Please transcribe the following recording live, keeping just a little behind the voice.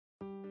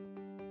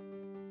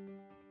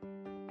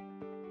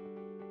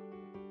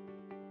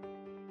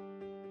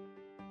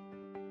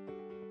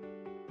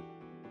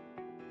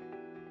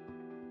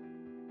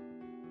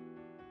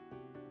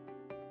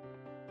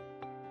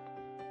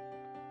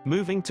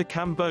Moving to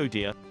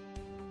Cambodia.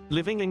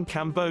 Living in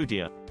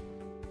Cambodia.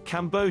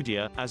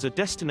 Cambodia, as a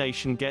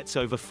destination, gets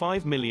over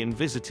 5 million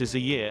visitors a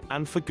year,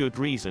 and for good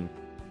reason.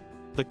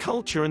 The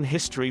culture and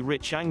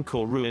history-rich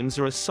Angkor ruins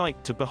are a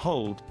sight to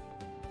behold.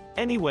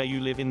 Anywhere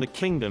you live in the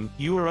kingdom,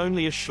 you are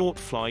only a short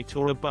flight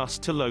or a bus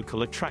to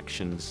local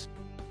attractions.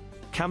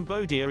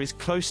 Cambodia is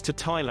close to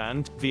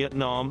Thailand,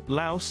 Vietnam,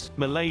 Laos,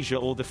 Malaysia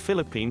or the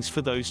Philippines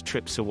for those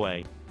trips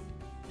away.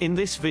 In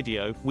this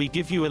video, we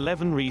give you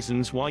 11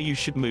 reasons why you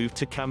should move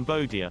to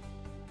Cambodia.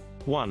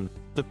 1.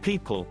 The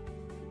people.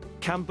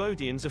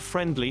 Cambodians are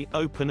friendly,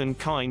 open and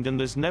kind, and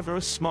there's never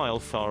a smile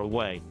far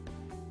away.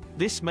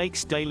 This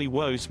makes daily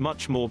woes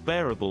much more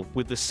bearable,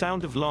 with the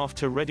sound of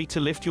laughter ready to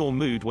lift your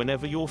mood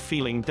whenever you're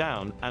feeling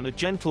down, and a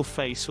gentle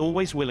face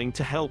always willing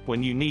to help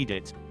when you need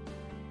it.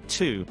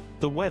 2.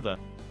 The weather.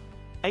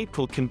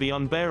 April can be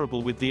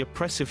unbearable with the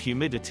oppressive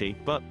humidity,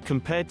 but,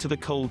 compared to the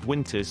cold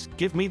winters,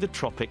 give me the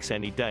tropics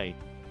any day.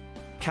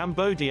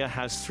 Cambodia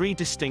has 3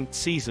 distinct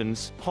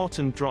seasons: hot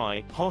and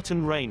dry, hot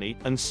and rainy,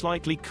 and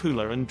slightly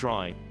cooler and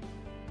dry.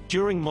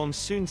 During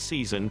monsoon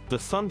season, the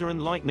thunder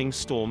and lightning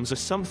storms are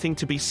something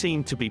to be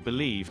seen to be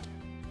believed.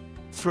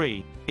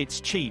 3. It's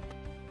cheap.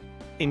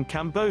 In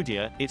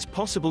Cambodia, it's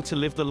possible to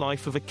live the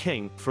life of a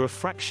king, for a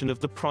fraction of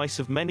the price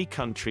of many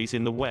countries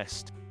in the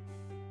West.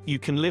 You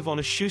can live on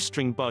a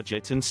shoestring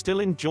budget and still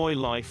enjoy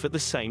life at the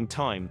same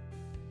time.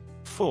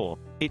 4.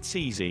 It's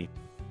easy.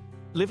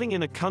 Living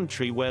in a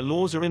country where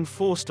laws are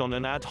enforced on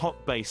an ad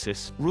hoc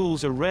basis,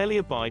 rules are rarely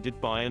abided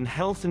by and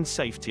health and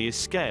safety is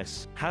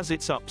scarce, has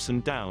its ups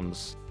and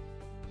downs.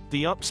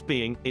 The ups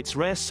being, it's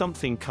rare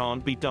something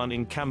can't be done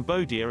in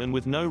Cambodia, and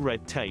with no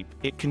red tape,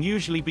 it can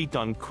usually be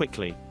done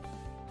quickly.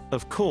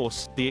 Of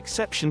course, the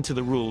exception to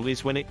the rule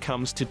is when it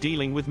comes to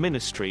dealing with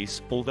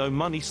ministries, although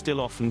money still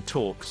often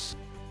talks.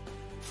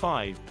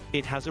 5.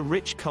 It has a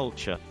rich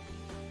culture.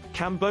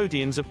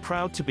 Cambodians are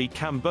proud to be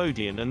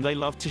Cambodian and they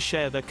love to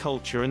share their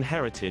culture and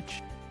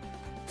heritage.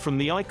 From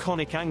the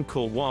iconic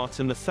Angkor Wat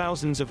and the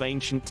thousands of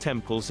ancient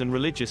temples and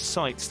religious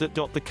sites that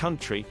dot the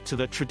country, to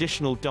their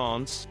traditional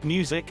dance,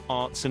 music,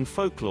 arts and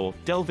folklore,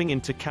 delving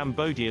into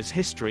Cambodia's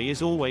history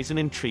is always an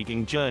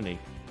intriguing journey.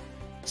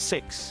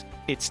 6.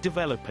 It's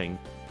developing.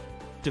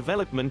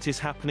 Development is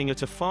happening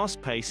at a fast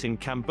pace in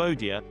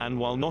Cambodia, and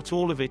while not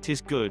all of it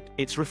is good,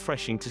 it's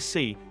refreshing to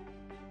see.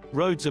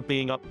 Roads are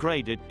being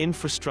upgraded,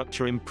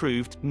 infrastructure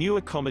improved, new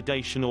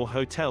accommodation or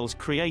hotels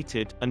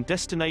created, and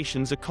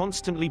destinations are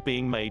constantly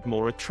being made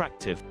more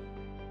attractive.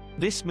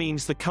 This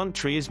means the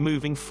country is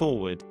moving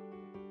forward.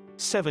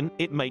 7.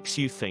 It makes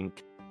you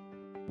think.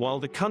 While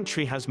the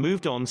country has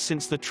moved on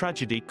since the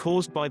tragedy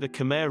caused by the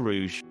Khmer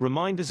Rouge,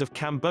 reminders of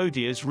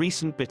Cambodia's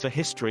recent bitter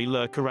history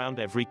lurk around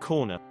every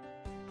corner.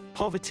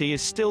 Poverty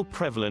is still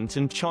prevalent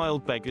and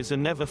child beggars are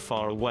never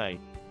far away.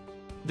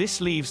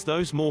 This leaves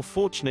those more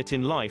fortunate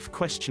in life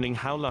questioning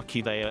how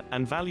lucky they are,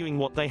 and valuing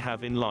what they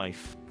have in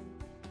life.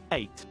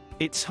 8.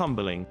 It's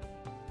humbling.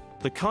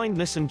 The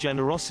kindness and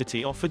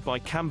generosity offered by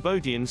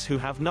Cambodians who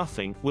have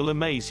nothing will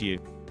amaze you.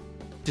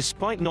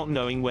 Despite not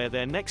knowing where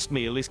their next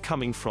meal is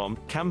coming from,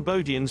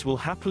 Cambodians will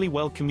happily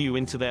welcome you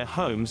into their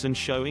homes and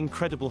show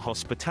incredible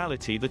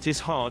hospitality that is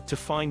hard to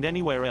find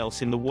anywhere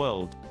else in the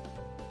world.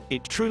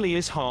 It truly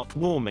is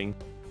heartwarming.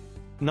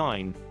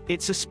 9.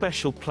 It's a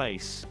special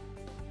place.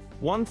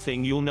 One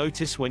thing you'll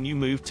notice when you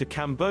move to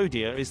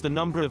Cambodia is the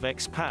number of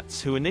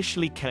expats who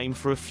initially came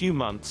for a few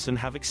months and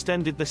have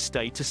extended their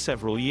stay to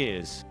several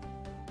years.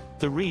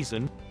 The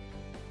reason?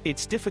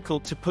 It's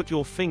difficult to put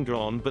your finger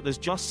on, but there's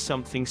just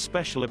something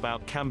special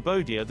about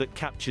Cambodia that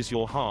captures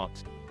your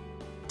heart.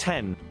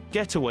 10.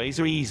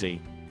 Getaways are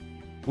easy.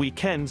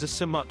 Weekends are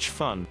so much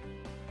fun.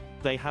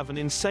 They have an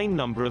insane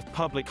number of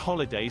public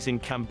holidays in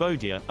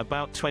Cambodia,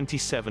 about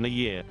 27 a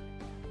year.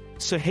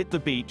 So hit the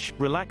beach,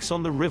 relax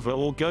on the river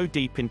or go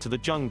deep into the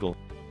jungle.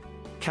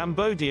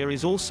 Cambodia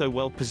is also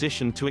well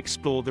positioned to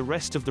explore the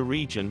rest of the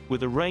region,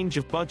 with a range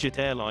of budget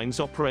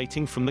airlines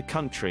operating from the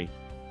country.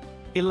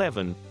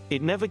 11.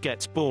 It never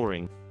gets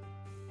boring.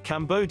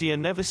 Cambodia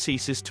never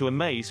ceases to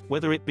amaze,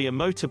 whether it be a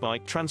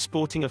motorbike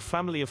transporting a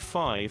family of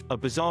 5, a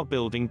bizarre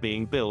building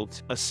being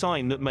built, a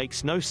sign that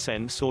makes no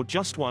sense, or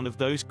just one of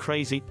those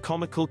crazy,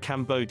 comical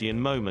Cambodian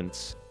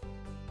moments.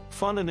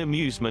 Fun and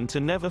amusement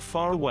are never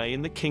far away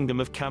in the Kingdom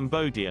of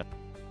Cambodia.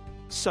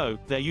 So,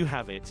 there you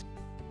have it.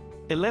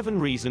 11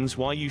 reasons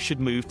why you should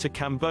move to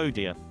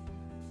Cambodia.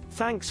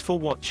 Thanks for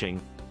watching.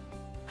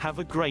 Have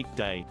a great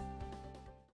day.